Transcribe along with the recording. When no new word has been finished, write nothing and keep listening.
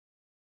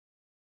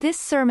This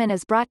sermon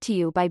is brought to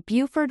you by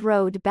Buford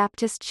Road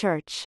Baptist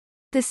Church.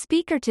 The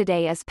speaker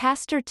today is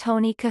Pastor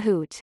Tony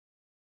Kohout.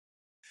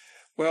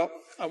 Well,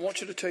 I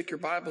want you to take your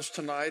Bibles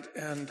tonight,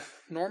 and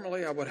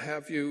normally I would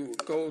have you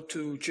go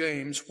to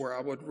James, where I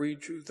would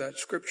read you that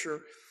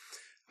scripture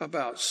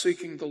about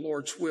seeking the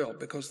Lord's will,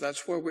 because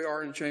that's where we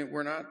are in James.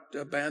 We're not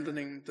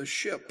abandoning the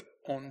ship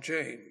on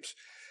James,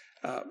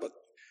 but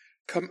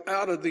come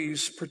out of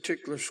these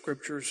particular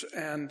scriptures,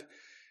 and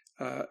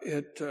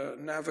it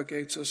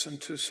navigates us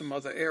into some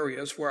other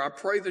areas where I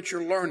pray that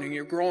you're learning,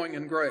 you're growing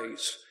in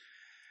grace.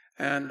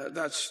 And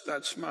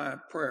that's my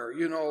prayer.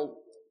 You know,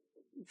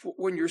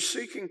 when you're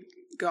seeking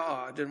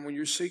God and when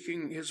you're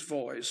seeking His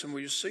voice and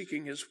when you're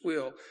seeking His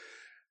will,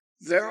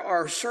 there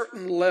are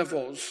certain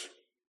levels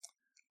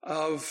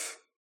of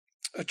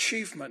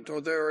achievement, or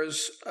there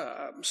is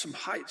some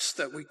heights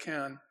that we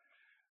can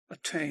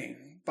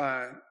attain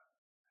by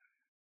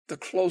the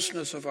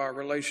closeness of our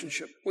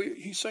relationship.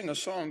 He sang a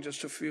song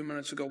just a few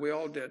minutes ago. We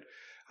all did.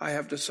 I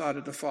have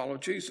decided to follow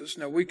Jesus.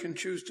 Now, we can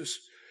choose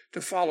to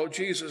follow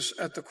Jesus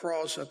at the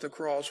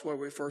cross where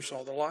we first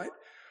saw the light,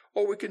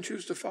 or we can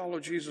choose to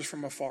follow Jesus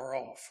from afar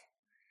off.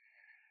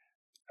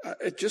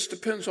 It just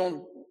depends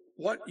on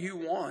what you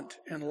want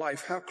in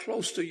life. How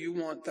close do you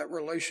want that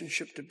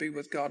relationship to be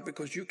with God?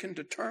 Because you can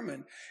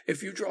determine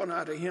if you draw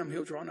nigh to Him,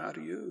 He'll draw nigh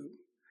to you.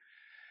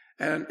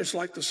 And it's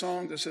like the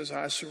song that says,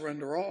 I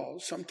surrender all.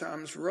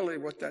 Sometimes really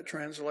what that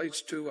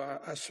translates to,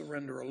 I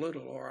surrender a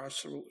little, or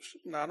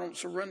I don't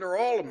surrender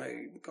all of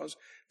me, because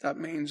that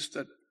means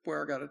that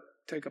where I got to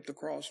take up the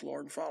cross,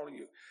 Lord, and follow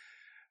you.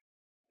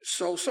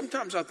 So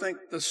sometimes I think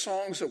the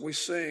songs that we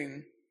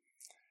sing,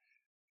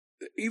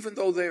 even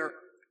though they're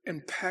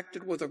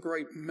impacted with a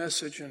great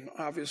message and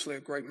obviously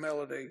a great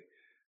melody,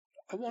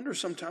 I wonder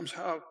sometimes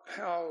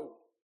how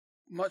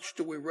much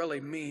do we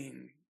really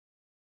mean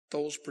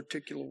those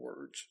particular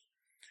words.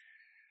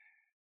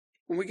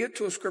 When we get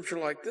to a scripture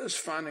like this,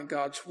 finding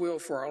God's will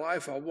for our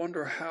life, I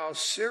wonder how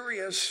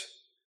serious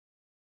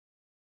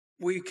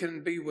we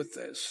can be with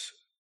this.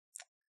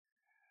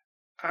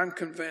 I'm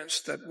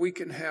convinced that we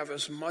can have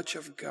as much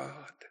of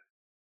God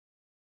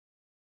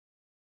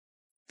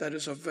that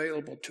is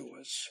available to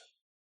us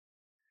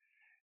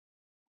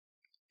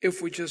if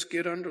we just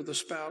get under the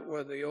spout,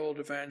 where the old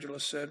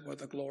evangelist said, where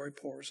the glory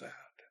pours out,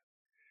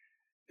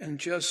 and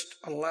just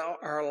allow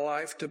our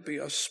life to be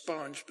a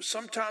sponge. But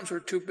sometimes we're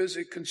too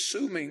busy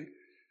consuming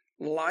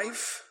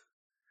life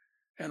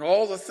and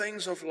all the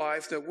things of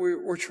life that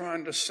we're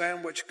trying to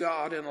sandwich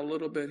God in a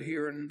little bit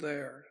here and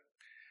there.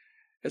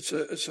 It's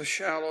a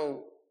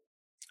shallow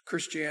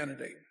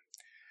Christianity.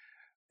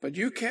 But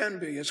you can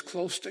be as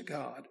close to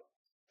God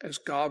as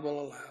God will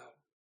allow.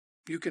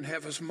 You can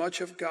have as much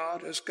of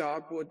God as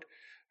God would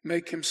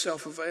make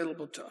Himself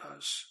available to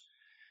us.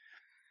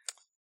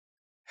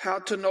 How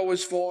to know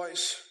His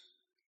voice.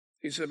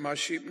 He said, my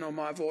sheep know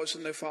my voice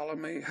and they follow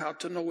me. How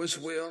to know His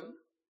will.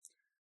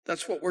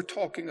 That's what we're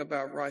talking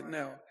about right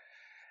now.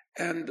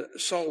 And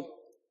so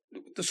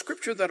the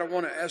scripture that I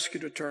want to ask you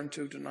to turn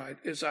to tonight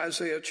is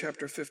Isaiah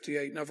chapter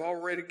 58. And I've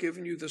already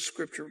given you the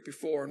scripture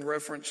before in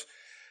reference,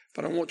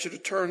 but I want you to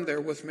turn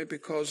there with me,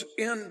 because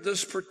in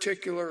this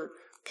particular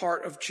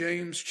part of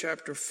James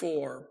chapter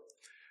 4,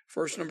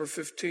 verse number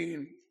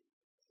 15,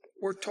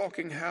 we're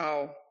talking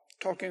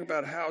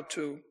about how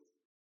to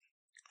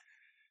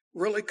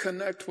really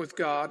connect with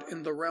God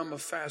in the realm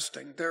of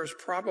fasting. There's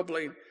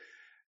probably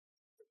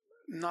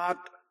not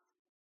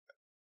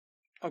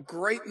a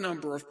great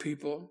number of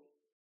people,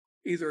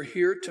 either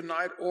here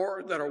tonight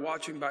or that are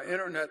watching by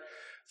internet,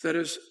 that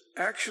is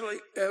actually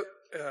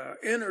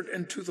entered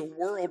into the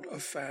world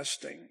of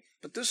fasting.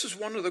 But this is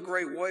one of the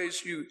great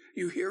ways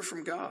you hear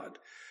from God.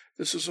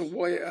 This is a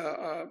way,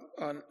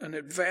 an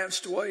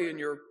advanced way in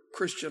your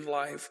Christian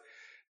life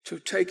to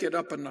take it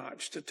up a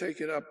notch, to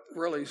take it up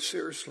really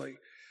seriously.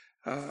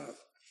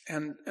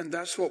 And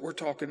that's what we're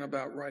talking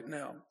about right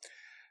now.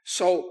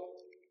 So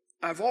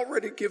I've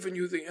already given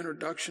you the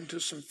introduction to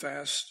some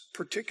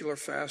particular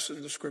fasts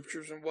in the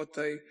scriptures and what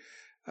they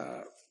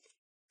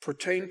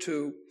pertain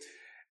to.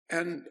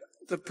 And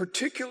the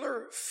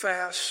particular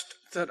fast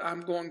that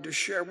I'm going to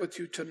share with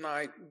you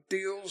tonight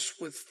deals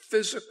with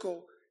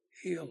physical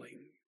healing.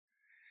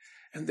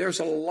 And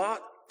there's a lot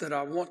that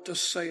I want to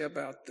say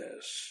about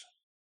this.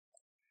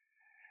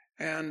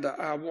 And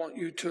I want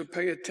you to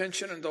pay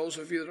attention, and those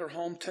of you that are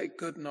home, take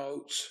good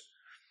notes.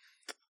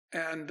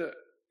 And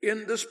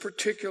in this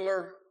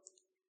particular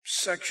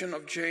section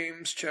of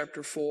James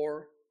chapter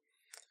 4,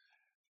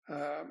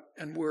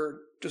 and we're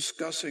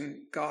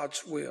discussing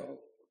God's will,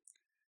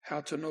 how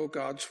to know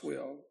God's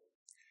will.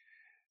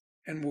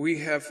 And we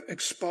have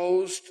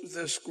exposed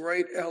this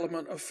great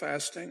element of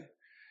fasting.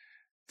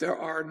 There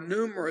are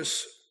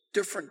numerous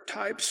different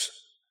types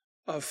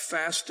of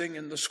fasting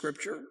in the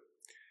scripture.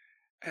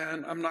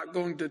 And I'm not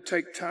going to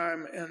take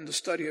time in the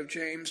study of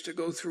James to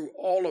go through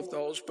all of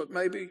those, but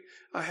maybe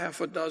a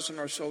half a dozen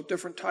or so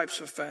different types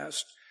of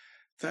fast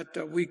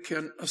that we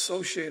can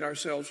associate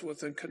ourselves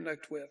with and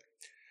connect with.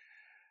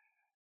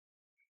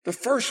 The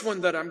first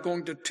one that I'm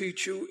going to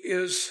teach you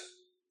is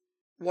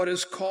what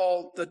is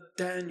called the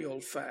Daniel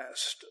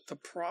fast, the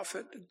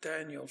prophet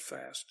Daniel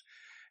fast.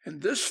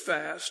 And this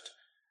fast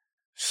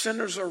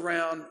centers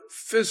around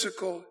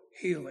physical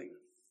healing.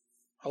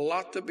 A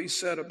lot to be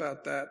said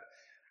about that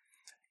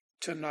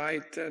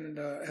tonight and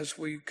as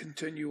we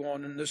continue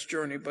on in this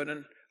journey. But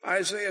in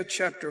Isaiah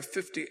chapter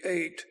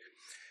 58,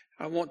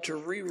 I want to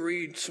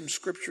reread some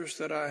scriptures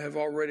that I have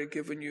already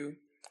given you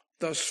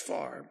thus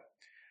far.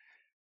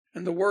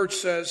 And the word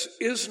says,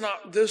 "Is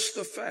not this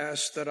the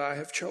fast that I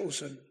have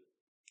chosen,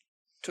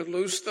 to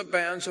loose the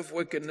bands of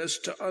wickedness,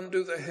 to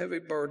undo the heavy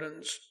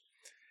burdens,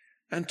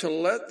 and to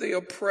let the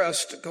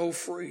oppressed go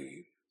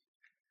free,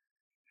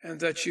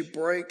 and that you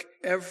break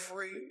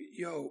every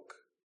yoke?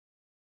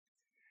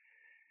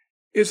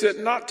 Is it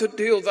not to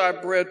deal thy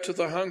bread to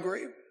the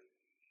hungry,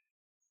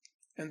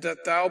 and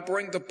that thou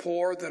bring the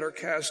poor that are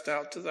cast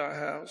out to thy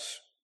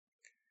house?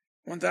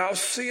 When thou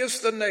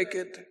seest the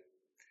naked,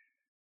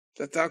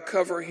 that thou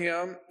cover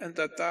him, and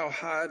that thou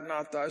hide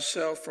not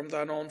thyself from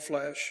thine own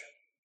flesh.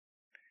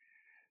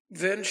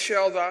 Then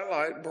shall thy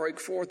light break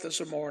forth as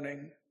a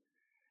morning."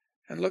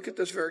 And look at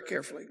this very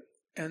carefully.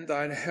 "And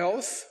thine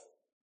health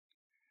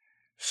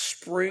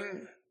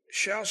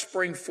shall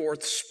spring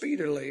forth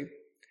speedily,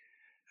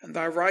 and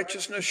thy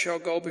righteousness shall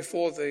go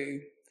before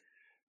thee.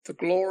 The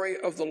glory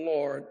of the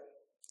Lord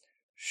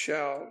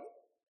shall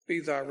be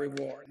thy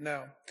reward."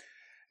 Now,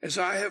 as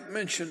I have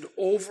mentioned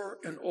over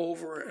and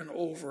over and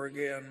over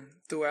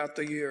again throughout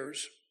the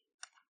years,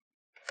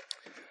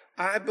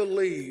 I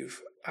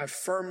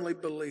firmly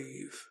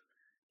believe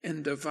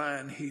in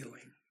divine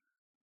healing.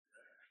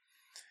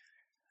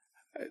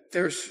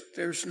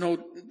 There's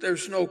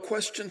no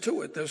question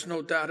to it. There's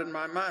no doubt in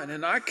my mind.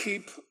 And I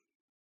keep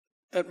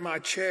at my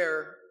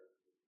chair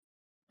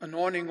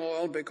anointing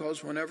oil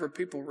because whenever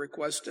people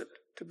request it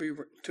to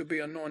be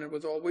anointed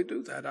with oil, we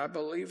do that. I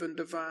believe in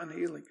divine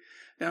healing.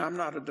 Now, I'm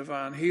not a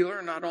divine healer,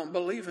 and I don't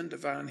believe in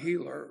divine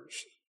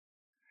healers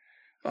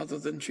other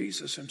than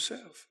Jesus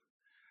himself.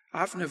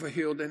 I've never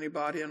healed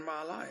anybody in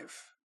my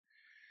life,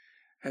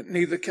 and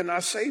neither can I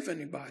save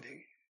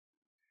anybody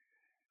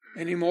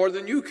any more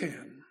than you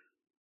can.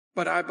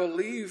 But I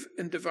believe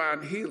in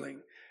divine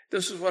healing.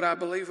 This is what I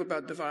believe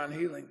about divine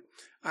healing.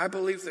 I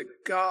believe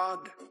that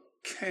God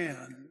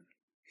can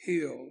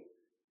heal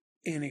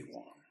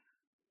anyone.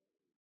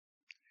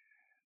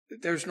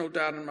 There's no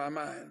doubt in my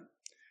mind.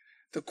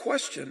 The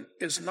question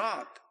is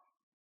not,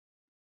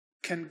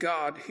 can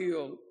God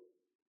heal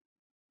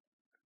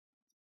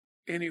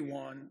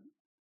anyone?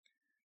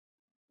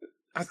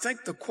 I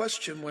think the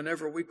question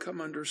whenever we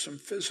come under some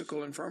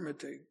physical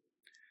infirmity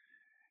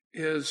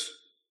is,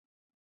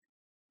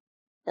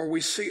 or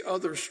we see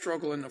others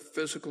struggle in a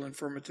physical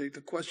infirmity,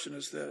 the question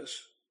is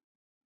this: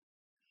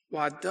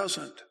 why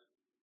doesn't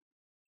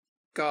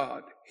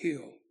God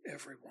heal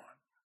everyone?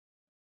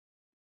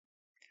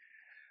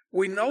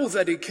 We know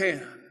that he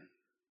can.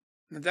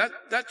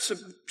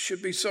 That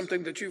should be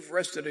something that you've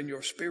rested in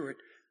your spirit.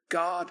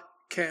 God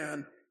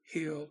can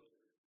heal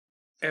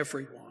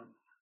everyone.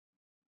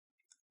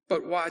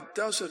 But why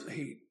doesn't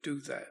he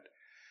do that?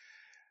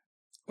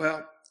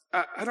 Well,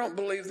 I don't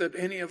believe that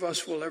any of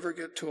us will ever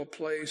get to a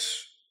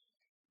place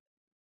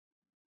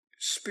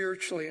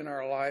spiritually in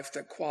our life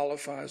that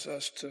qualifies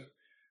us to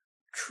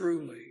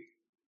truly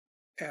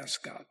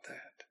ask God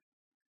that.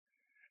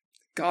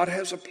 God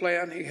has a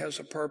plan. He has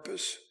a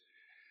purpose.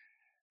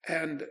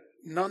 And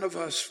none of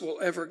us will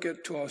ever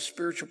get to a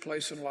spiritual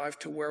place in life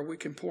to where we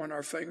can point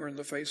our finger in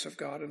the face of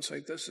God and say,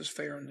 this is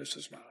fair and this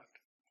is not.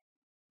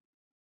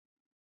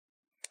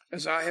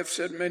 As I have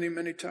said many,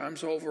 many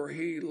times over,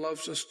 he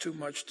loves us too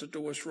much to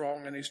do us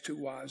wrong, and he's too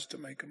wise to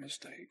make a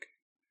mistake.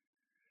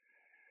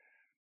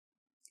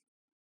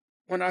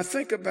 When I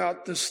think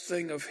about this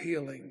thing of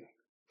healing,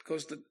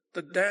 because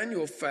the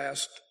Daniel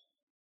fast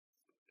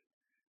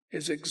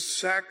is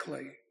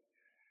exactly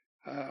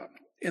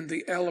in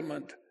the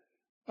element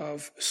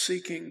of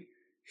seeking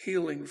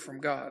healing from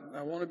God.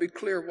 I want to be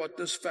clear what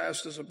this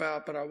fast is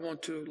about, but I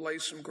want to lay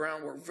some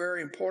groundwork,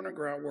 very important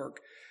groundwork,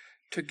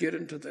 to get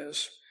into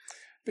this.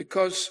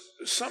 Because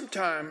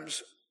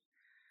sometimes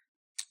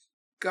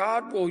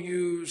God will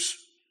use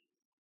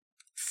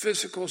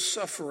physical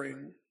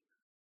suffering.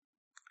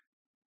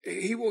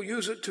 He will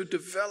use it to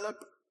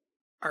develop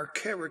our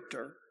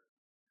character.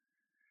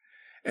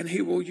 And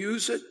he will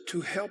use it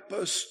to help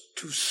us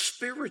to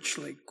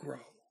spiritually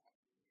grow.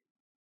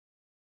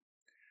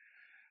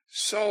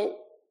 So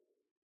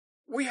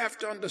we have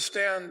to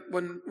understand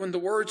when the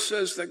word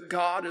says that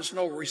God is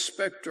no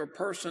respecter of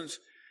persons,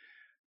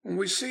 when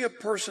we see a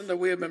person that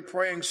we have been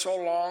praying so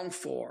long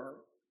for,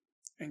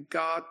 and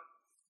God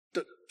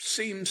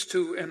seems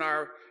to, in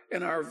our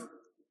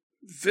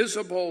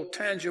visible,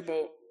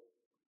 tangible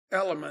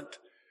element,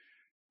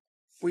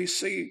 we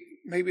see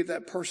maybe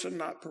that person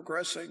not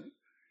progressing.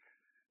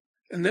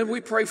 And then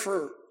we pray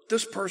for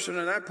this person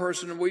and that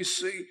person, and we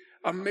see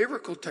a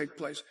miracle take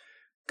place.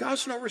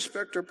 God's no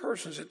respecter of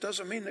persons. It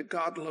doesn't mean that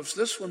God loves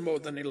this one more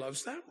than he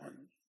loves that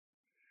one.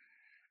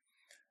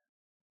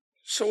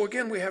 So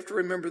again, we have to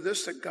remember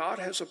this, that God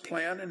has a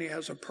plan and he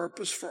has a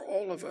purpose for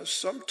all of us.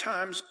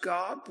 Sometimes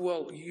God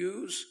will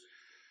use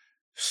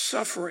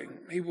suffering.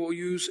 He will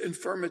use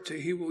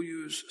infirmity. He will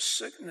use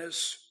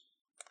sickness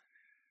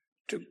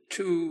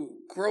to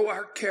grow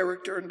our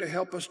character and to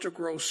help us to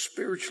grow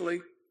spiritually.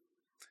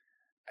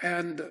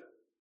 And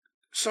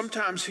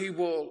sometimes he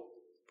will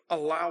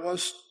allow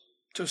us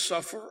to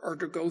suffer or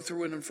to go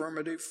through an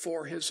infirmity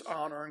for his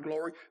honor and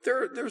glory.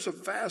 There's a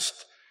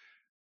vast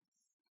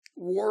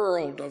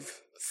world of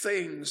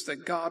things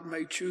that God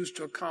may choose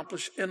to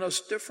accomplish in us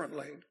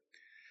differently.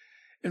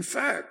 In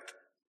fact,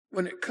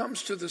 when it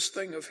comes to this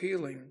thing of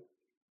healing,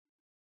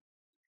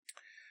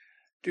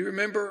 do you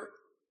remember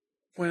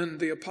when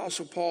the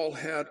Apostle Paul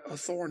had a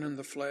thorn in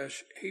the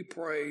flesh? He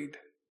prayed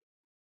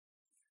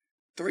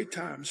 3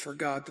 times for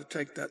God to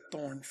take that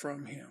thorn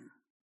from him.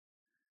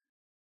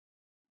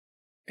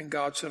 And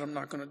God said, I'm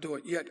not going to do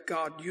it. Yet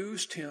God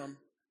used him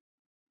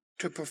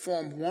to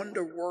perform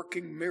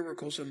wonder-working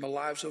miracles in the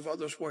lives of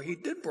others where he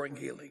did bring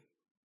healing.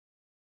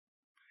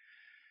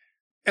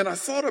 And I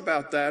thought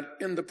about that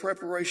in the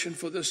preparation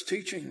for this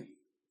teaching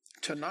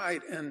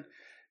tonight, and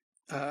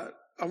I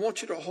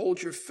want you to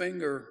hold your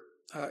finger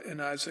in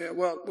Isaiah.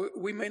 Well,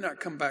 we may not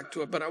come back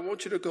to it, but I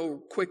want you to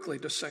go quickly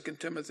to 2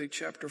 Timothy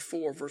chapter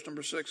 4, verse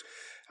number 6.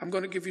 I'm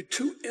going to give you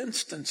 2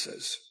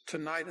 instances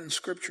tonight in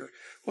Scripture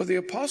where the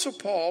Apostle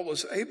Paul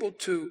was able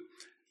to,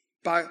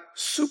 by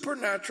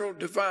supernatural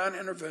divine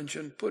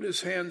intervention, put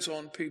his hands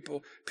on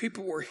people.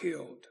 People were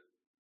healed.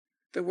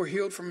 They were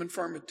healed from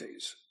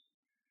infirmities.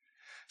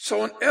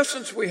 So in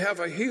essence, we have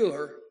a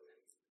healer,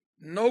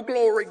 no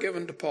glory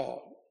given to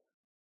Paul,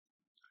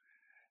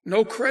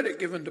 no credit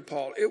given to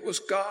Paul. It was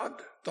God,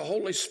 the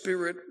Holy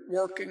Spirit,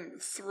 working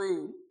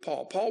through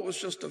Paul. Paul was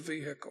just a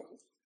vehicle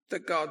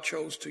that God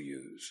chose to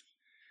use.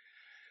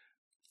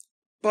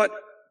 But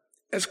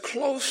as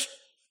close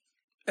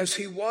as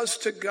he was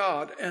to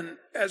God, and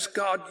as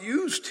God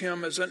used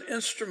him as an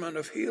instrument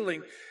of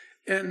healing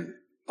in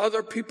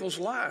other people's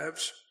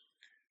lives,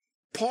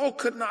 Paul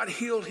could not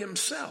heal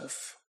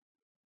himself.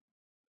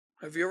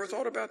 Have you ever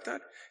thought about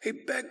that? He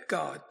begged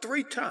God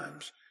 3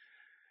 times,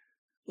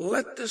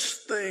 let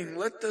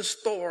this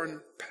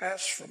thorn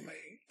pass from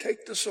me.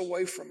 Take this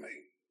away from me.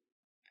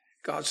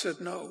 God said,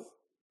 no,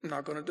 I'm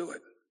not going to do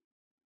it.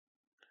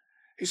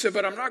 He said,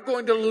 but I'm not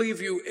going to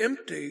leave you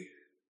empty.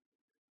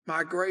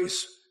 My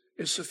grace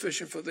is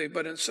sufficient for thee.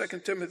 But in 2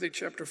 Timothy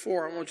chapter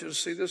 4, I want you to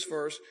see this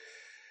verse,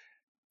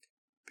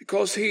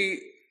 because he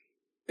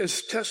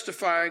is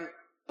testifying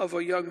of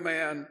a young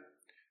man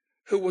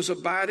who was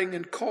abiding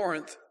in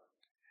Corinth.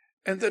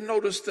 And then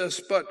notice this,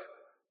 but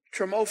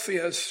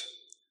Timotheus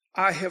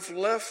I have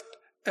left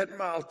at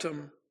Malta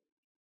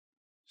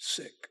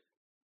sick.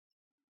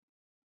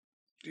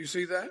 Do you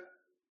see that?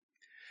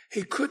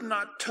 He could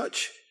not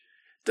touch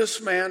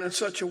this man in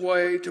such a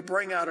way to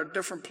bring out a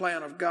different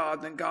plan of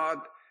God than God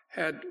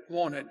had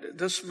wanted.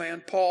 This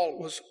man, Paul,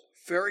 was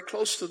very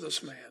close to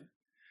this man.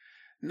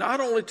 Not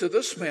only to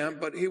this man,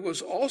 but he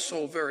was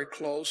also very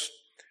close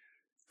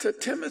to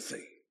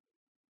Timothy.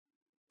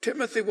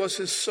 Timothy was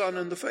his son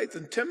in the faith,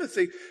 and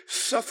Timothy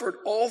suffered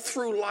all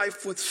through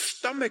life with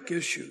stomach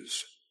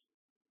issues.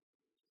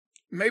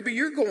 Maybe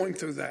you're going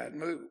through that.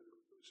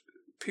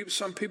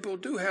 Some people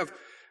do have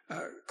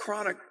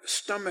chronic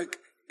stomach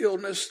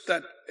illness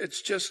that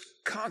it's just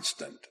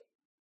constant,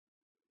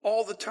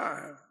 all the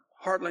time,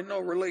 hardly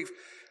no relief.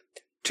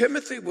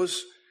 Timothy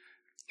was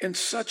in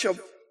such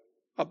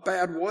a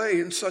bad way,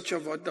 in such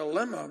of a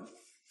dilemma.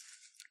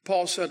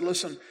 Paul said,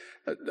 listen,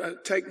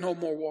 take no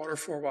more water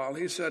for a while.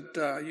 He said,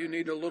 you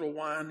need a little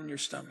wine in your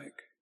stomach.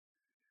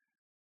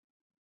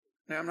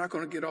 Now, I'm not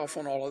going to get off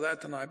on all of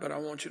that tonight, but I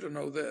want you to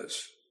know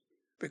this,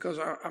 because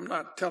I'm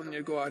not telling you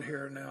to go out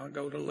here now and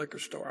go to the liquor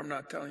store. I'm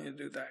not telling you to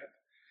do that.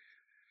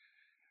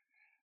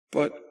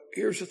 But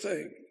here's the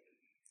thing.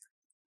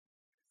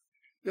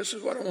 This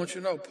is what I want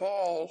you to know.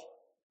 Paul,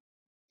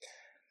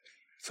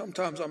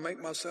 sometimes I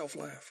make myself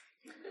laugh.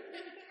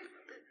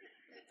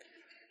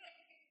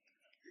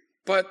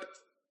 But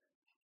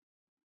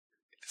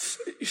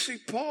you see,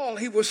 Paul,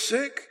 he was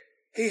sick.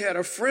 He had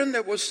a friend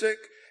that was sick.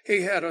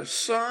 He had a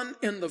son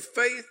in the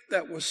faith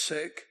that was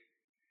sick.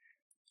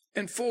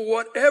 And for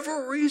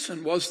whatever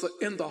reason was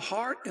in the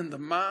heart, in the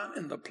mind,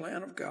 in the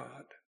plan of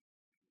God,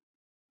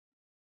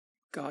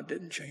 God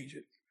didn't change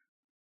it.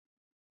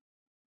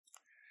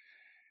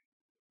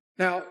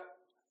 Now,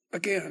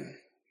 again,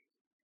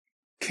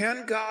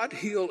 can God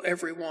heal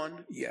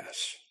everyone?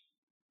 Yes,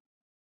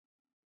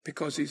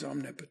 because he's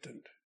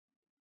omnipotent.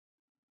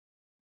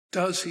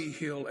 Does he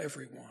heal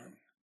everyone?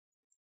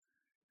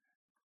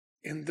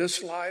 In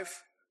this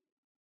life,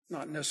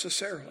 not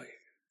necessarily.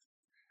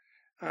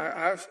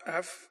 I've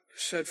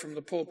said from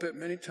the pulpit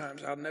many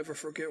times, I'll never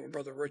forget what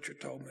Brother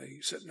Richard told me.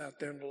 He's sitting out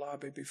there in the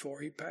lobby before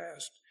he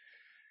passed.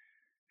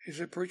 He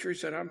said, preacher, he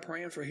said, I'm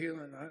praying for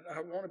healing.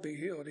 I want to be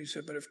healed. He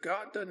said, but if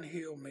God doesn't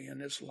heal me in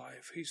this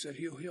life, he said,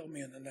 he'll heal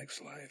me in the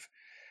next life.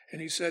 And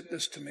he said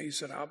this to me. He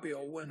said, I'll be a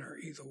winner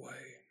either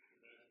way.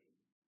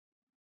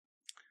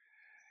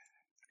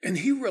 And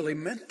he really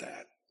meant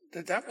that.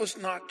 that was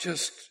not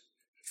just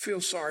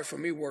feel sorry for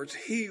me words.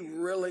 He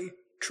really,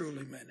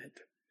 truly meant it.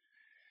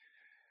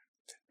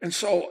 And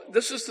so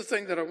this is the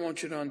thing that I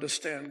want you to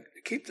understand.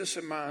 Keep this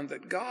in mind,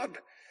 that God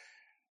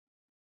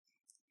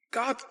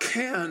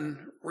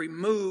can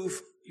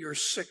remove your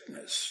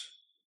sickness.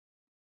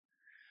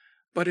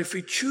 But if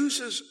he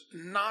chooses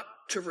not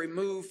to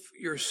remove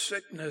your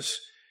sickness,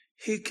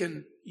 he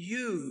can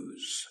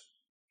use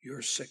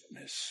your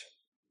sickness.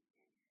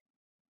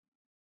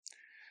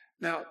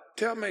 Now,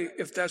 tell me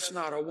if that's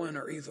not a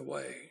winner either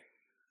way.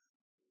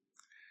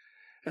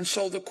 And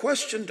so the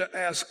question to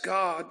ask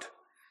God,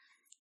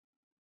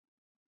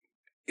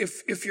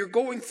 if you're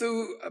going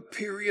through a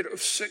period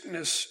of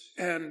sickness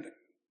and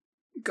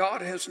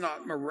God has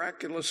not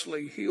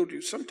miraculously healed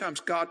you, sometimes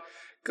God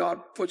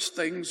puts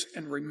things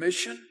in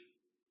remission.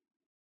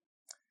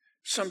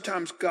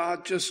 Sometimes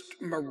God just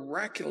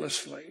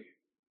miraculously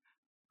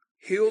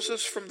heals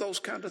us from those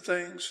kind of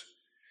things.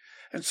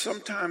 And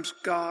sometimes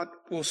God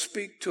will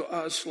speak to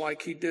us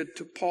like he did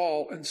to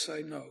Paul and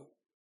say no.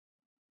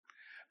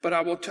 But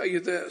I will tell you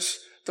this,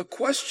 the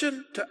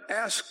question to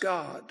ask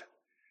God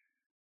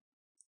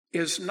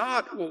is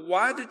not, well,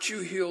 why did you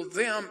heal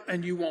them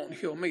and you won't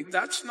heal me?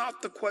 That's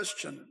not the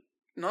question.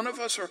 None of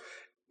us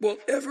will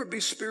ever be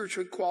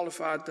spiritually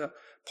qualified to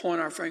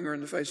point our finger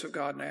in the face of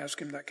God and ask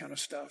him that kind of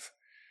stuff.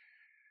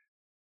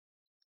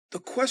 The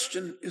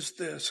question is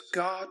this,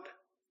 God,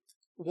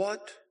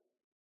 what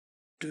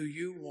do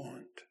you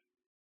want?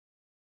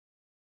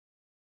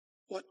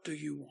 What do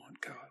you want,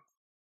 God?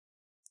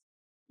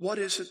 What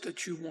is it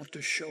that you want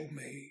to show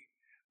me?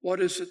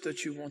 What is it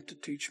that you want to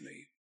teach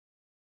me?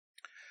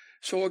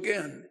 So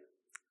again,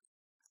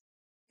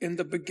 in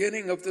the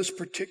beginning of this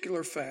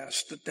particular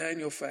fast, the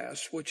Daniel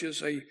fast, which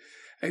is a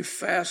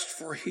fast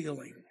for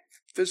healing,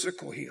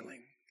 physical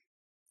healing,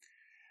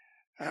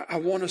 I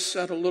want to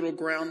set a little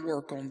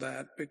groundwork on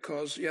that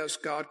because, yes,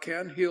 God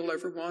can heal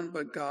everyone,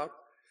 but God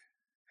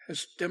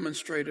has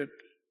demonstrated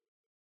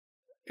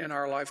in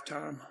our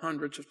lifetime,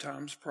 hundreds of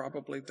times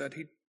probably, that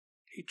he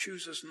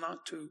chooses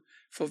not to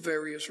for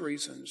various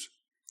reasons.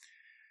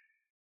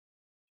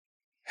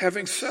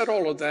 Having said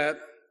all of that,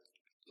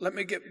 let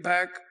me get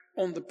back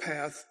on the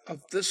path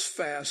of this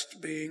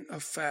fast being a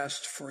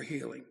fast for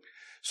healing.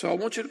 So I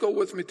want you to go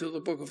with me to the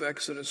book of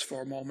Exodus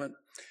for a moment.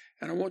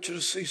 And I want you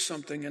to see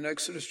something in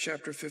Exodus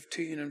chapter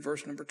 15 and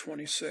verse number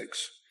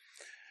 26.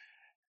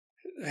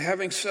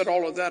 Having said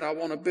all of that, I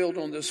want to build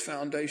on this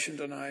foundation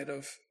tonight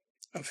of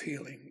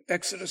healing.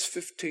 Exodus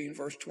 15,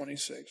 verse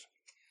 26.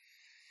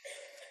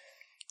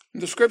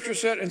 And the scripture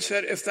said,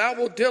 if thou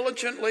wilt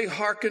diligently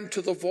hearken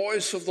to the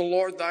voice of the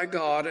Lord thy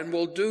God, and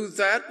will do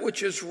that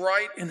which is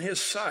right in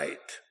his sight,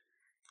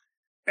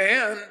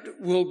 and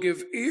will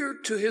give ear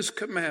to his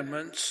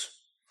commandments,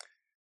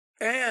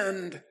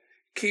 and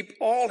keep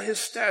all his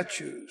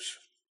statutes,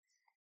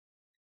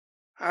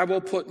 I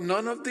will put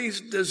none of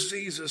these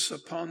diseases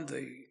upon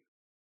thee,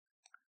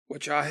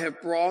 which I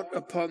have brought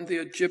upon the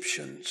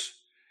Egyptians.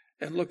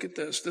 And look at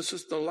this. This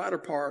is the latter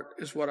part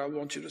is what I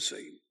want you to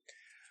see.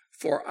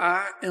 For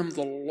I am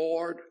the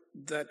Lord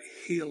that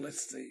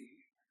healeth thee.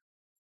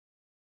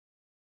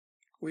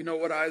 We know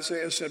what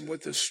Isaiah said,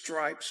 with his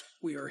stripes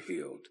we are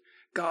healed.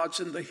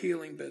 God's in the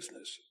healing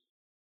business.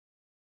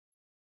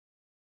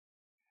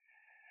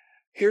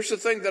 Here's the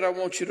thing that I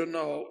want you to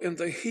know. In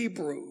the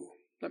Hebrew,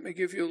 let me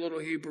give you a little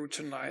Hebrew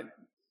tonight.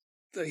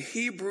 The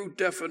Hebrew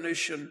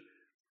definition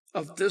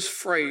of this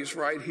phrase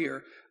right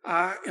here,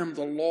 I am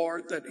the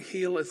Lord that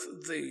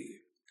healeth thee.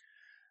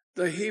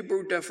 The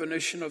Hebrew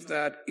definition of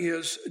that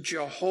is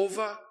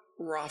Jehovah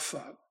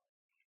Rapha.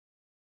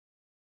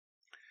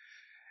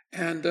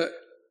 And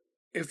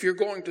if you're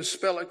going to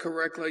spell it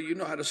correctly, you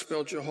know how to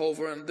spell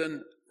Jehovah, and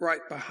then right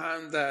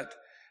behind that,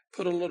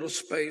 put a little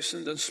space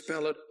and then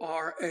spell it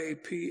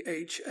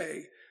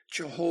R-A-P-H-A,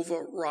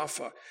 Jehovah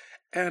Rapha.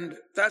 And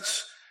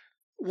that's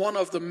one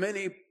of the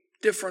many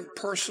different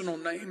personal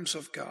names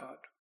of God.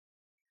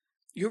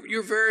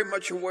 You're very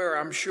much aware,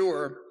 I'm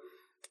sure,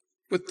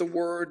 with the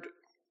word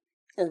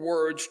or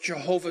words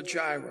Jehovah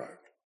Jireh.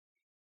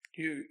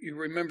 You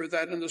remember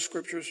that in the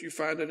scriptures. You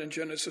find it in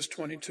Genesis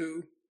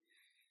 22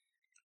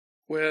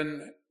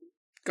 when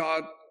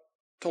God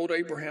told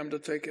Abraham to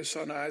take his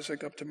son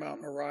Isaac up to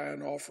Mount Moriah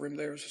and offer him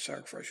there as a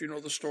sacrifice. You know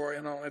the story,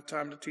 and I don't have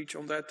time to teach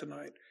on that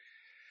tonight.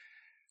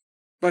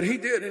 But he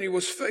did, and he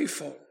was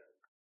faithful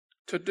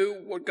to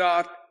do what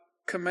God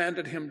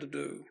commanded him to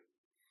do.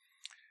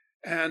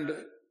 And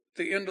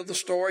the end of the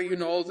story, you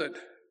know that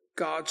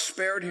God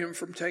spared him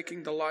from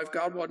taking the life.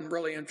 God wasn't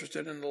really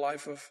interested in the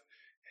life of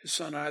his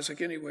son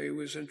Isaac anyway. He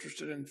was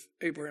interested in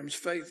Abraham's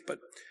faith. But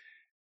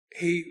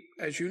he,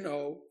 as you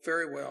know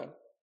very well,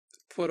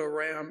 put a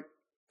ram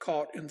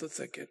caught in the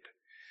thicket.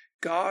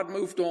 God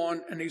moved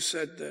on and he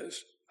said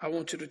this, I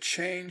want you to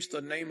change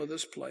the name of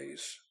this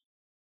place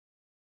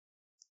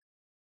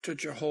to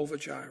Jehovah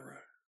Jireh.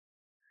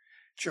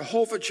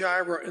 Jehovah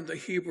Jireh in the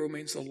Hebrew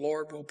means the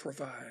Lord will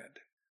provide.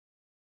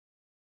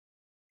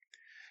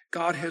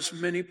 God has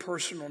many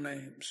personal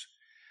names.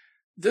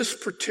 This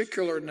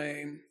particular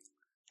name,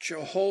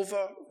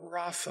 Jehovah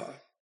Rapha,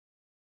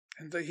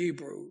 in the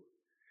Hebrew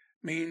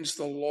means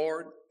the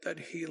Lord that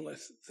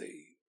healeth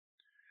thee.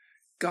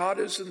 God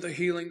is in the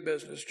healing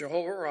business.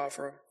 Jehovah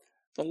Rapha,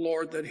 the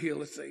Lord that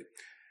healeth thee.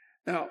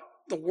 Now,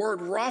 the word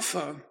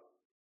Rapha,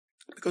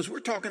 because we're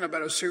talking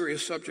about a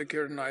serious subject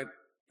here tonight,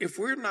 if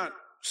we're not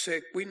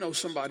sick, we know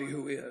somebody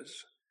who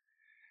is.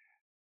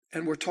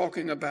 And we're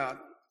talking about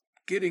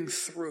getting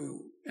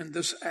through in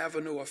this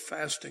avenue of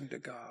fasting to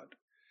God.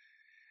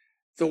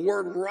 The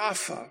word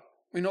Rapha,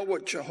 we know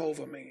what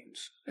Jehovah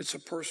means. It's a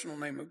personal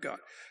name of God.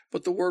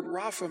 But the word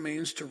Rapha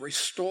means to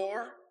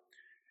restore.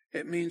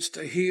 It means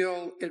to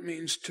heal. It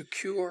means to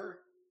cure.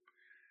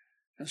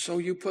 And so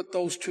you put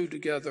those two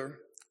together.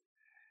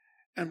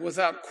 And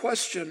without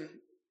question,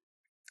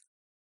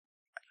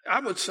 I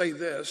would say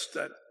this,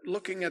 that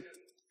looking at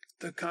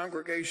the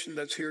congregation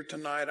that's here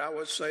tonight, I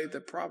would say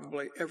that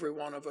probably every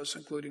one of us,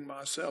 including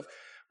myself,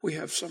 we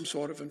have some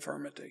sort of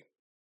infirmity.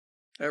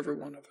 Every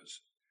one of us.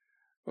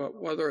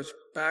 Whether it's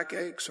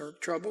backaches or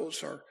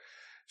troubles or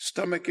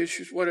stomach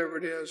issues, whatever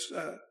it is,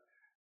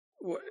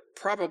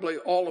 probably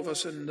all of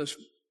us in this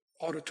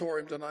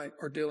auditorium tonight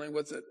are dealing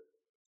with it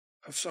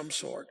of some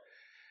sort.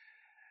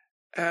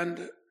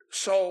 And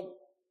so,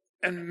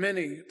 and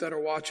many that are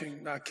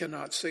watching, I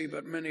cannot see,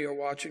 but many are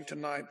watching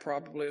tonight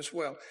probably as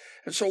well.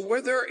 And so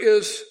where there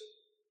is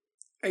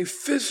a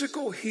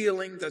physical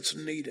healing that's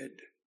needed,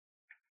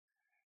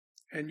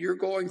 and you're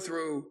going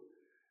through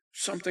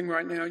something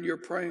right now and you're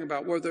praying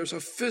about where there's a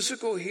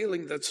physical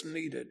healing that's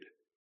needed,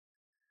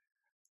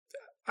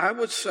 I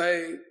would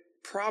say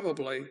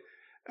probably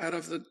out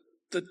of the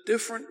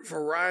different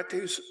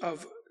varieties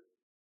of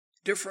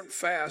different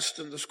fasts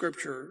in the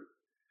scripture,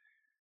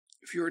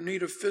 if you're in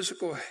need of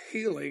physical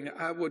healing,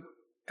 I would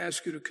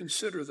ask you to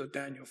consider the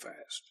Daniel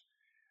fast.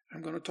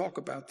 I'm going to talk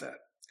about that.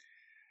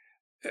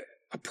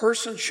 A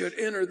person should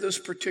enter this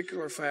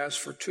particular fast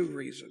for two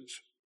reasons.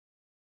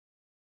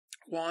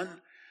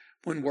 One,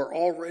 when we're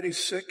already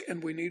sick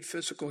and we need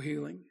physical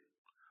healing,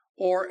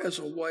 or as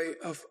a way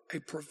of a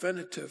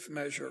preventative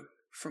measure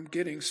from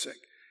getting sick.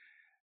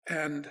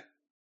 And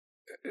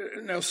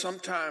now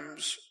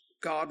sometimes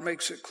God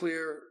makes it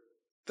clear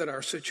that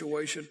our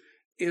situation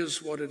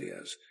is what it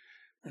is.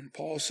 When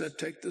Paul said,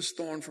 take this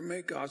thorn from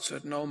me, God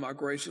said, no, my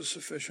grace is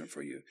sufficient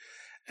for you.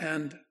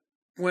 And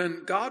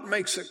when God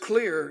makes it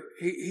clear,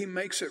 he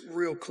makes it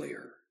real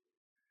clear.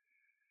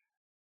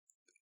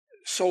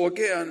 So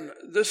again,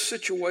 this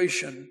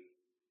situation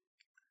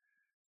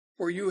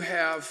where you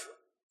have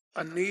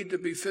a need to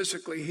be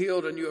physically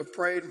healed and you have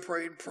prayed and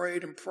prayed and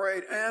prayed and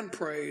prayed and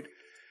prayed,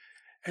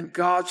 and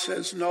God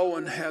says no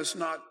and has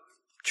not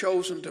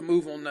chosen to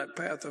move on that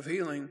path of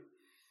healing,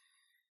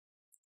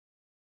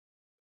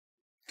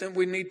 then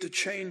we need to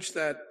change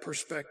that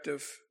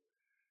perspective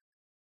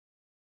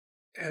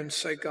and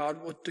say,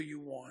 God, what do you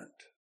want?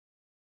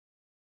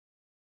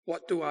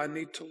 What do I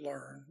need to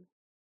learn?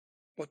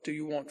 What do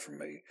you want from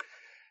me?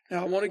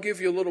 Now, I want to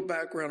give you a little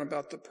background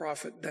about the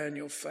prophet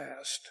Daniel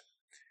fast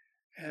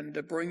and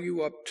to bring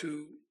you up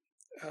to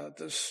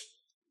this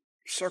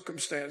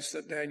circumstance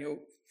that Daniel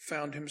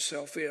found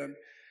himself in.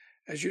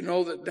 As you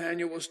know, that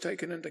Daniel was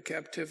taken into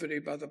captivity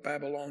by the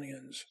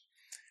Babylonians.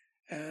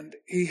 And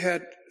he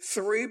had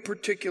three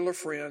particular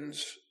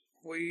friends.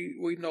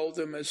 We know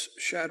them as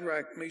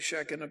Shadrach,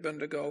 Meshach, and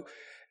Abednego.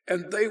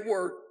 And they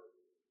were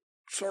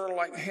sort of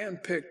like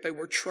handpicked. They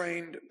were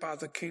trained by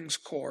the king's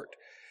court.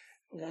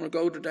 I want to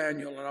go to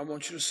Daniel, and I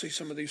want you to see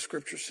some of these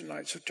scriptures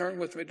tonight. So turn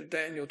with me to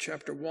Daniel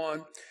chapter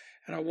 1,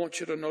 and I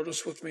want you to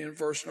notice with me in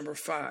verse number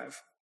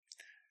 5.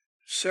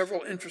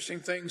 Several interesting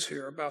things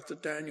here about the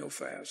Daniel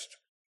fast,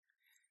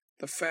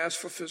 the fast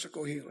for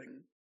physical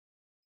healing.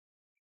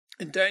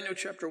 In Daniel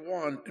chapter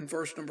 1, in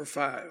verse number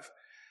 5,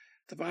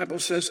 the Bible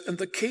says, and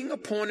the king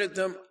appointed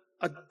them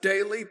a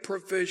daily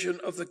provision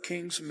of the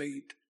king's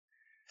meat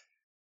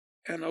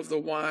and of the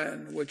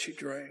wine which he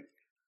drank.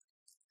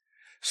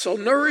 So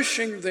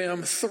nourishing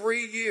them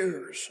 3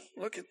 years,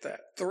 look at that,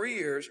 3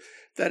 years,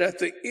 that at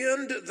the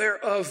end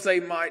thereof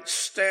they might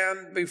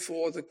stand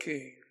before the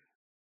king.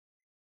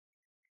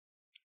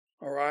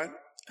 All right?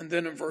 And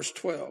then in verse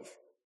 12,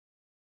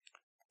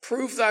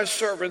 prove thy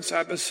servants,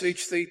 I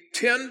beseech thee,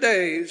 10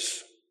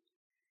 days,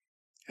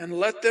 and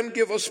let them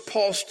give us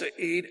pulse to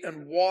eat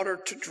and water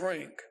to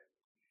drink.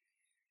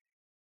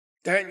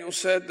 Daniel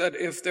said that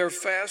if their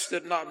fast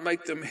did not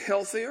make them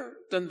healthier,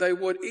 then they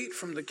would eat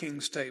from the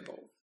king's table.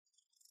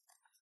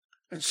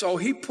 And so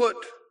he put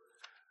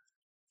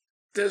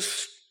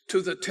this to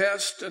the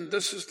test, and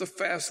this is the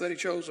fast that he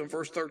chose in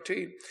verse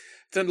 13.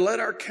 Then let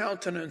our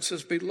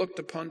countenances be looked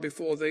upon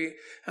before thee,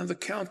 and the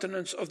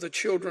countenance of the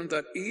children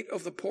that eat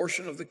of the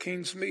portion of the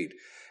king's meat.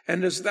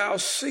 And as thou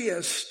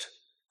seest,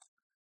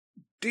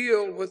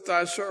 deal with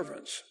thy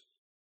servants.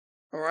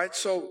 All right,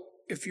 so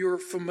if you're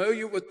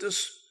familiar with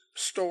this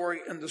story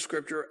in the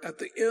scripture, at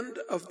the end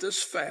of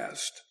this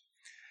fast,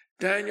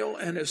 Daniel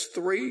and his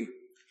three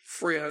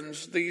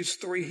friends, these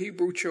three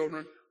Hebrew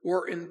children,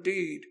 were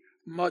indeed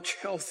much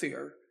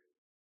healthier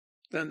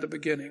than the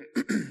beginning.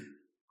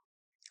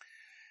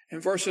 In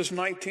verses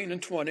 19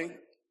 and 20,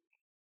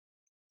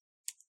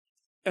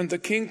 And the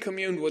king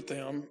communed with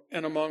them,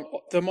 and among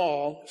them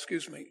all,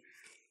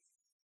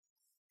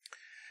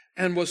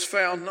 and was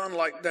found none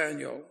like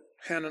Daniel,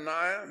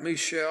 Hananiah,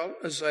 Mishael,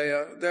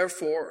 Isaiah.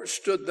 Therefore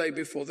stood they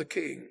before the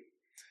king.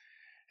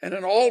 And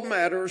in all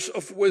matters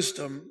of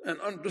wisdom and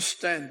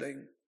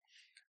understanding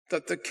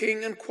that the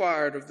king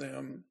inquired of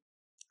them,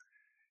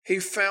 he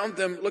found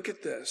them, look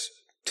at this,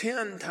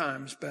 10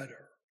 times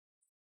better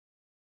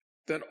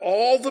than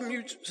all the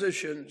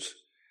musicians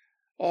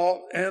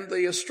and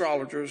the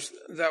astrologers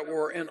that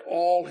were in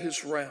all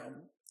his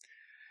realm.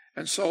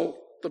 And so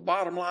the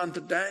bottom line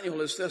to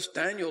Daniel is this: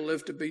 Daniel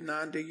lived to be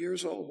 90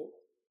 years old.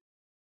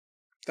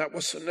 That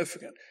was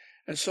significant.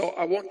 And so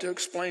I want to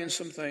explain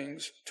some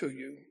things to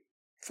you.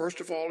 First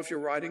of all, if you're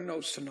writing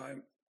notes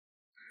tonight,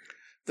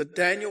 the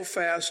Daniel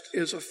fast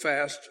is a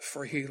fast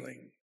for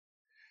healing.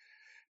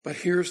 But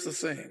here's the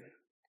thing.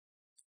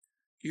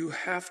 You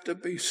have to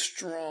be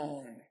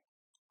strong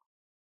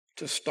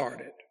to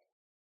start it.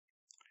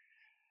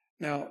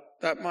 Now,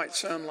 that might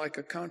sound like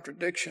a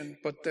contradiction,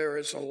 but there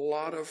is a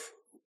lot of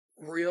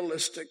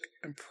realistic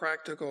and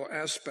practical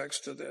aspects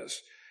to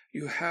this.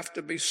 You have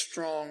to be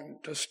strong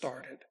to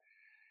start it.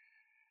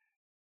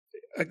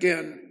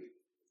 Again,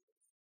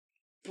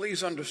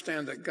 please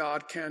understand that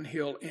God can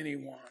heal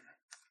anyone,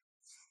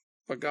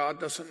 but God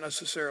doesn't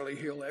necessarily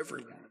heal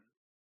everyone.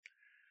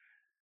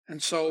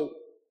 And so,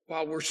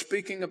 while we're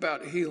speaking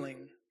about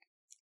healing,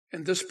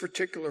 in this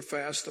particular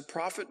fast, the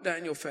prophet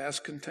Daniel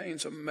fast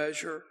contains a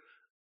measure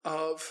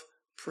of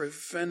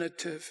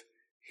preventative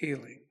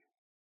healing.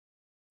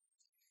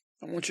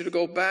 I want you to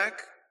go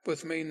back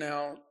with me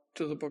now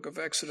to the book of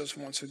Exodus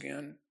once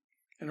again,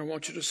 and I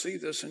want you to see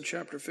this in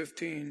chapter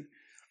 15,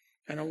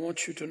 and I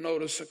want you to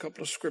notice a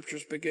couple of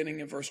scriptures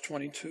beginning in verse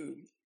 22.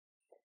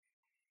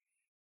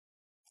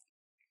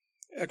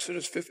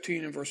 Exodus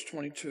 15 and verse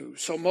 22.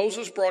 So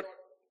Moses brought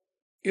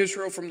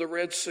Israel from the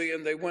Red Sea,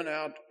 and they went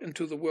out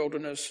into the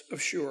wilderness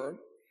of Shur.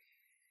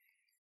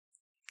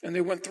 And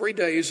they went 3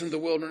 days in the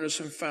wilderness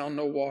and found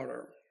no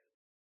water.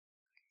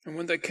 And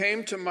when they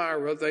came to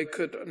Marah, they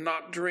could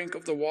not drink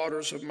of the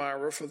waters of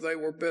Marah, for they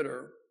were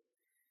bitter.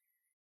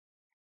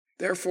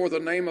 Therefore the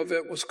name of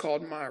it was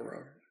called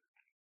Marah.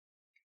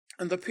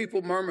 And the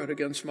people murmured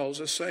against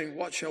Moses, saying,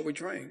 What shall we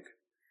drink?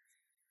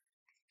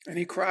 And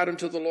he cried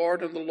unto the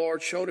Lord, and the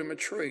Lord showed him a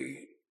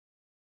tree,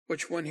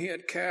 which when he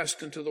had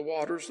cast into the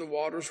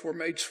waters were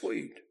made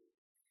sweet.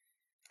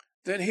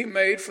 Then he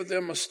made for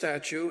them a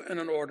statute and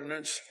an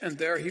ordinance, and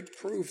there he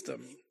proved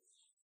them,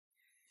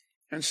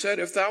 and said,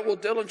 If thou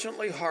wilt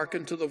diligently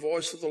hearken to the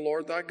voice of the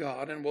Lord thy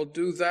God, and will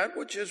do that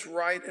which is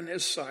right in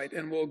his sight,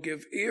 and will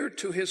give ear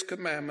to his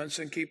commandments,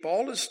 and keep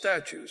all his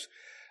statutes,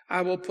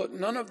 I will put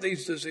none of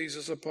these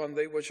diseases upon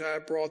thee, which I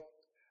have brought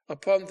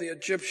upon the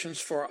Egyptians,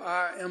 for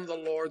I am the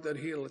Lord that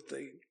healeth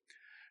thee.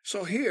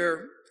 So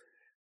here,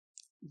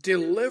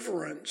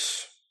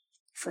 deliverance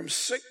from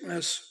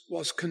sickness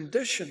was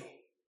conditional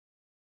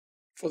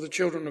for the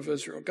children of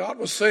Israel. God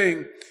was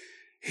saying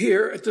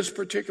here at this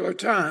particular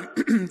time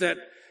that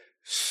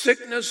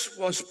sickness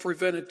was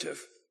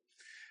preventative.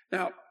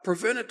 Now,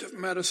 preventative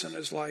medicine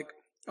is like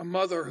a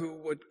mother who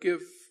would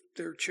give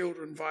their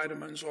children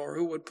vitamins, or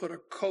who would put a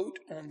coat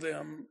on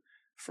them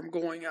from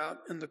going out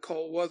in the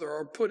cold weather,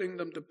 or putting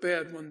them to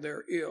bed when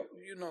they're ill.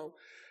 You know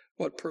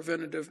what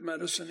preventative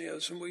medicine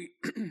is. And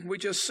we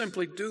just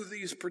simply do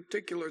these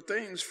particular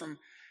things from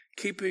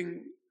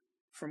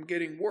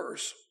getting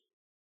worse.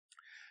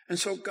 And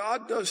so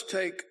God does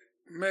take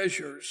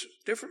measures,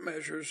 different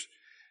measures,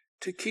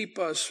 to keep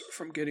us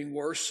from getting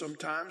worse.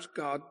 Sometimes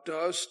God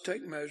does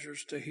take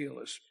measures to heal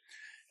us.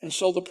 And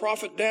so the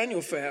prophet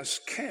Daniel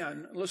fast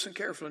can, listen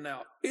carefully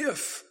now,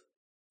 if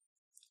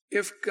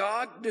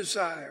God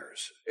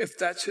desires, if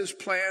that's his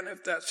plan,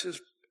 if that's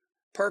his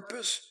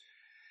purpose,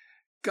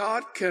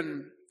 God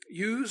can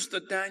use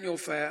the Daniel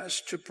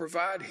fast to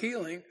provide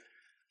healing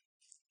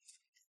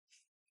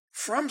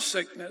from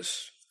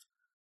sickness,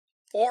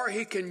 or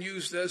he can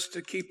use this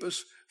to keep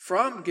us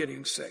from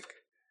getting sick.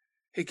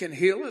 He can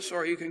heal us,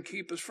 or he can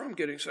keep us from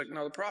getting sick.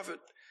 Now, the prophet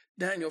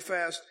Daniel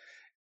fast,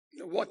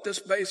 what this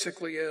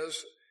basically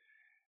is,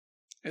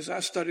 as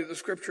I study the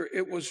scripture,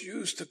 it was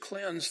used to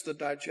cleanse the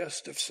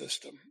digestive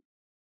system.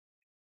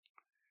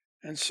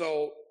 And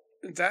so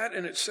that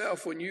in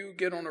itself, when you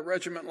get on a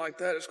regimen like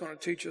that, it's going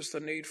to teach us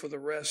the need for the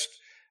rest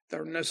that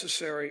are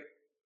necessary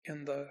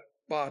in the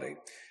body.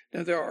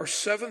 Now, there are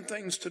 7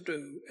 things to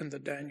do in the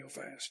Daniel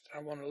fast.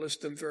 I want to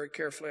list them very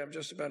carefully. I'm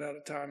just about out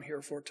of time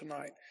here for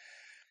tonight.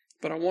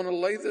 But I want to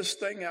lay this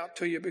thing out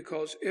to you,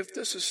 because if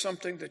this is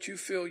something that you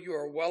feel you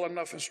are well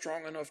enough and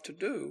strong enough to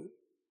do,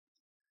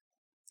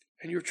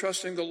 and you're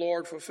trusting the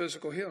Lord for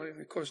physical healing,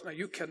 of course, now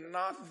you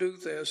cannot do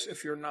this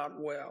if you're not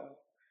well.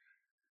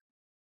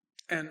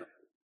 And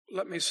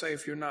let me say,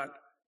 if you're not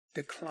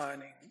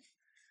declining,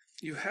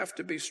 you have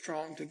to be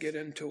strong to get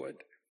into it.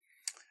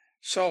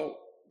 So,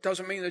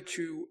 doesn't mean that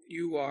you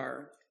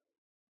are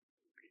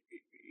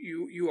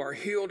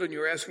healed and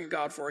you're asking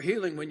God for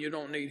healing when you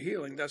don't need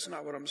healing. That's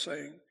not what I'm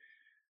saying.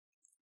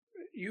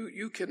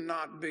 You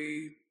cannot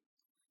be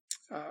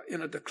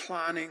in a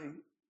declining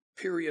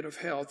period of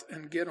health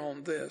and get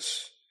on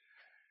this.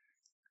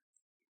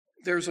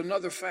 There's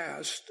another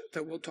fast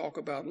that we'll talk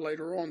about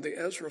later on, the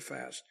Ezra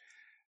fast,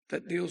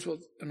 that deals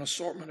with an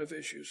assortment of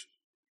issues,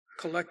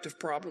 collective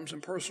problems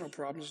and personal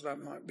problems. That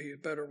might be a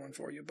better one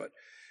for you. But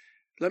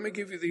let me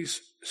give you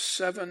these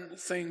 7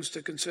 things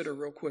to consider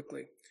real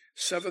quickly.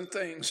 7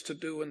 things to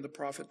do in the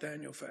prophet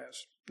Daniel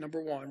fast.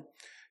 Number 1,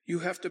 you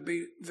have to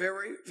be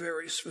very,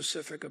 very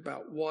specific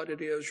about what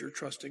it is you're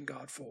trusting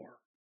God for.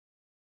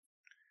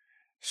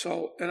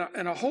 So,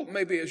 and I hope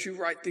maybe as you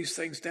write these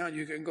things down,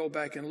 you can go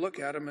back and look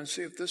at them and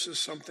see if this is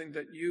something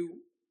that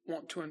you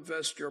want to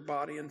invest your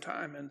body and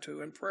time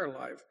into in prayer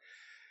life.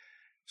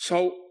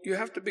 So you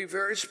have to be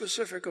very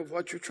specific of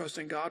what you're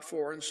trusting God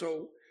for. And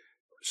so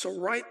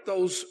write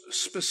those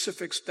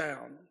specifics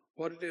down,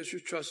 what it is you're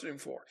trusting Him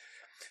for.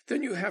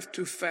 Then you have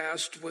to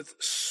fast with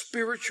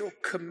spiritual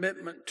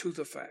commitment to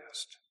the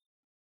fast.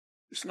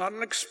 It's not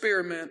an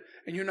experiment,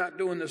 and you're not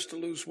doing this to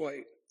lose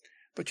weight.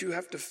 But you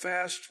have to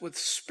fast with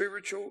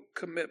spiritual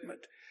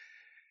commitment.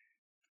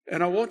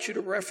 And I want you to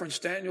reference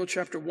Daniel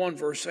chapter 1,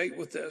 verse 8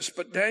 with this.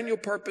 But Daniel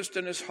purposed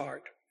in his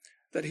heart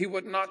that he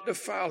would not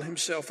defile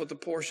himself with the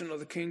portion of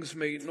the king's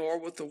meat, nor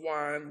with the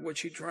wine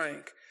which he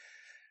drank.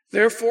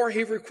 Therefore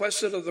he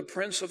requested of the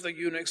prince of the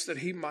eunuchs that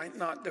he might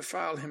not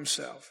defile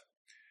himself.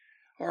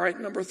 All right,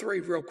 number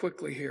 3, real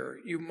quickly here.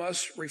 You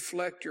must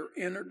reflect your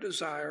inner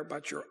desire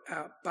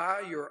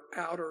by your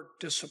outer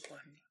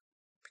discipline,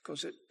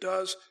 because it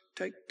does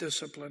take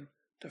discipline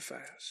to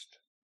fast.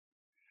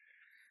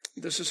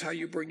 This is how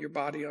you bring your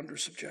body under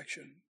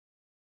subjection.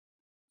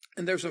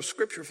 And there's a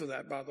scripture for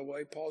that, by the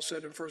way. Paul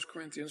said in 1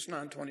 Corinthians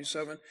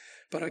 9:27,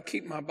 but I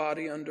keep my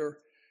body under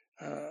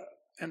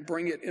and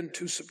bring it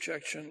into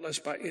subjection,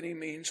 lest by any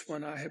means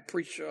when I have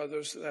preached to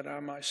others that I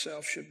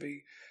myself should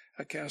be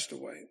a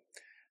castaway.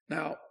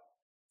 Now,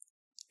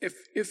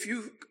 if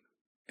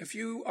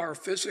you are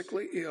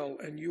physically ill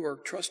and you are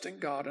trusting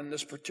God in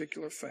this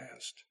particular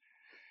fast,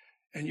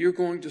 and you're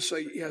going to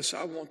say, yes,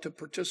 I want to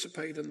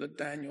participate in the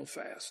Daniel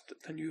fast,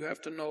 then you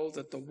have to know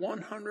that the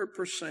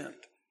 100%,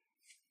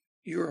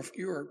 you're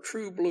a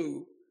true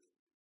blue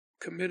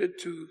committed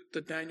to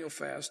the Daniel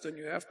fast, and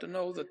you have to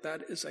know that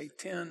that is a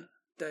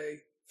 10-day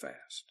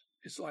fast.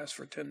 It lasts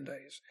for 10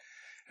 days.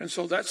 And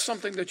so that's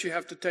something that you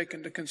have to take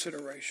into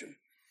consideration.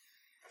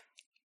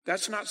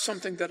 That's not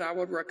something that I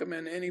would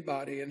recommend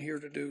anybody in here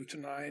to do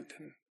tonight.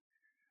 And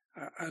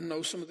I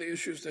know some of the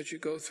issues that you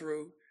go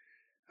through.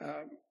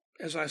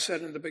 As I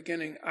said in the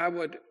beginning, I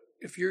would,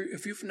 if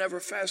you've never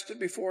fasted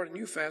before and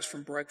you fast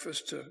from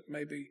breakfast to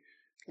maybe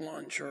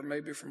lunch, or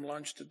maybe from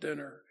lunch to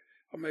dinner,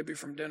 or maybe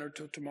from dinner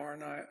to tomorrow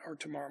night or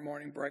tomorrow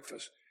morning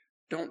breakfast,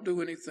 don't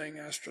do anything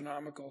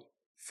astronomical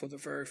for the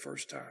very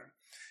first time.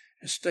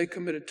 And stay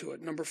committed to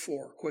it. Number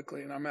 4,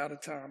 quickly, and I'm out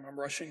of time. I'm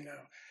rushing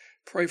now.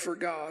 Pray for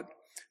God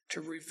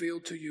to reveal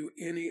to you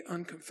any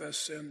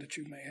unconfessed sin that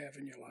you may have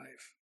in your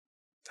life.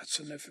 That's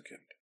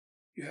significant.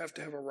 You have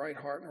to have a right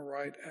heart and a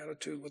right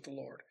attitude with the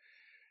Lord.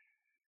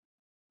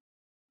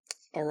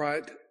 All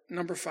right,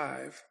 number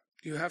 5,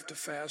 you have to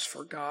fast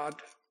for God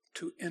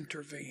to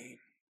intervene.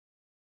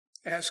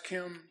 Ask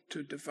Him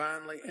to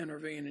divinely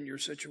intervene in your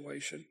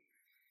situation.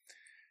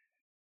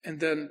 And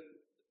then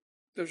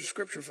there's a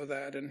scripture for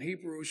that in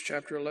Hebrews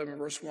chapter 11,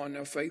 verse 1.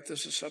 Now faith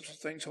is the substance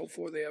of things hoped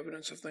for, the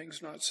evidence of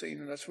things not seen,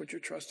 and that's what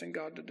you're trusting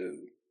God to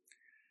do.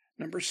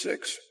 Number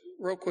 6,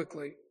 real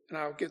quickly, and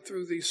I'll get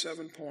through these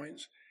 7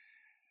 points.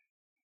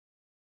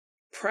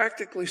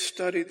 Practically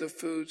study the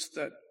foods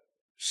that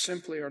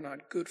simply are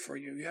not good for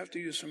you. You have to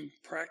use some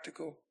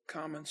practical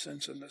common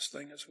sense in this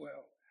thing as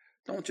well.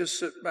 Don't just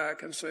sit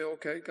back and say,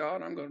 okay,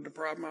 God, I'm going to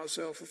deprive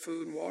myself of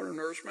food and water and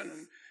nourishment,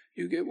 and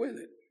you get with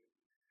it.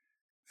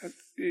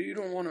 You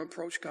don't want to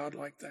approach God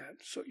like that.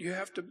 So you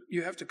have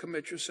to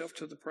commit yourself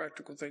to the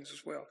practical things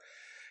as well.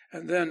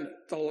 And then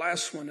the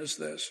last one is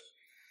this,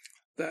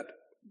 that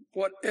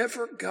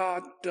whatever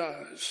God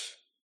does,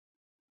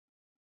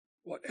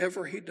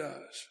 whatever He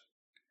does,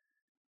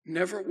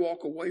 never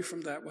walk away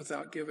from that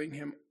without giving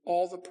Him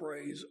all the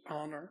praise,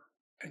 honor,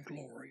 and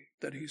glory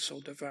that He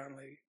so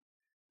divinely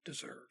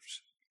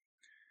deserves.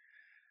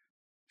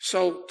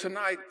 So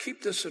tonight,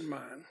 keep this in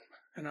mind,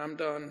 and I'm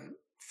done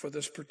for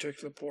this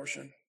particular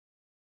portion.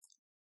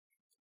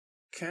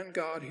 Can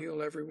God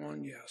heal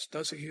everyone? Yes.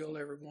 Does He heal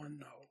everyone?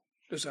 No.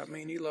 Does that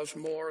mean He loves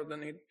some more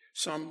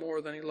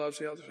than He loves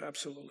the others?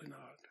 Absolutely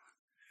not.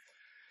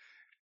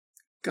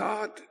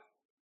 God,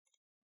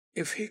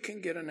 if He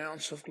can get an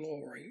ounce of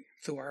glory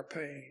through our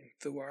pain,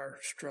 through our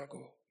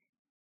struggle,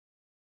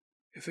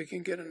 if He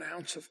can get an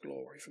ounce of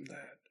glory from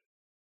that,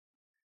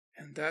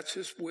 and that's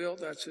His will,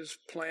 that's His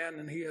plan,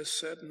 and He has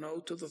said no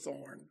to the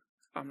thorn,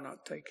 I'm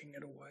not taking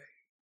it away.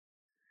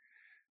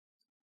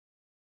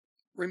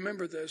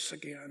 Remember this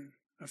again.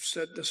 I've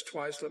said this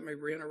twice. Let me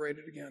reiterate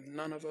it again.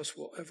 None of us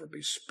will ever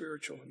be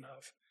spiritual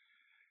enough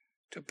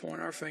to point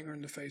our finger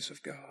in the face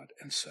of God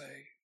and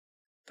say,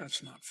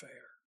 that's not fair.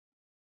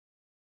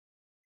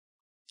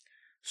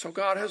 So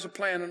God has a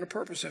plan and a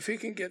purpose. If he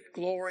can get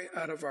glory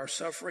out of our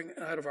suffering,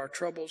 out of our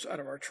troubles, out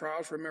of our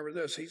trials, remember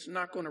this, he's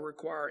not going to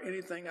require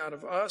anything out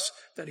of us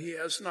that he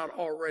has not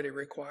already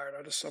required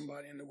out of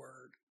somebody in the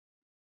Word.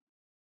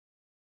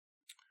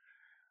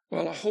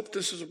 Well, I hope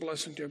this is a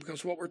blessing to you,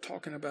 because what we're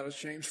talking about is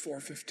James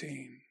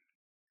 4:15.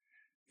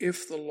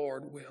 If the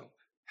Lord will,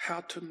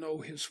 how to know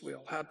his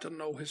will, how to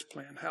know his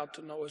plan, how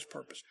to know his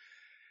purpose.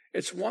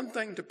 It's one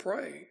thing to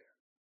pray.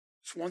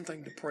 It's one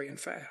thing to pray and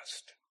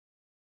fast.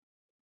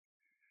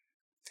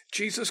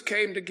 Jesus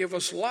came to give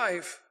us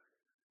life,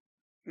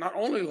 not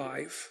only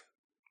life,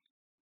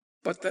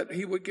 but that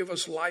he would give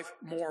us life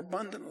more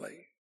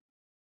abundantly.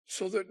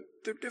 So there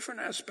are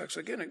different aspects.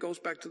 Again, it goes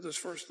back to this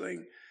first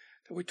thing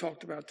that we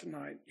talked about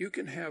tonight. You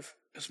can have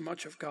as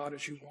much of God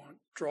as you want.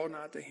 Draw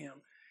nigh to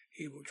him.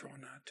 He will draw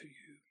nigh to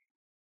you.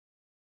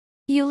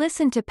 You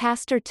listened to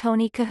Pastor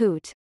Tony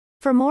Kohout.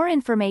 For more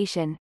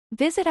information,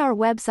 visit our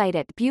website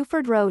at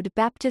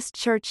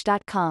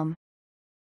BufordRoadBaptistChurch.com.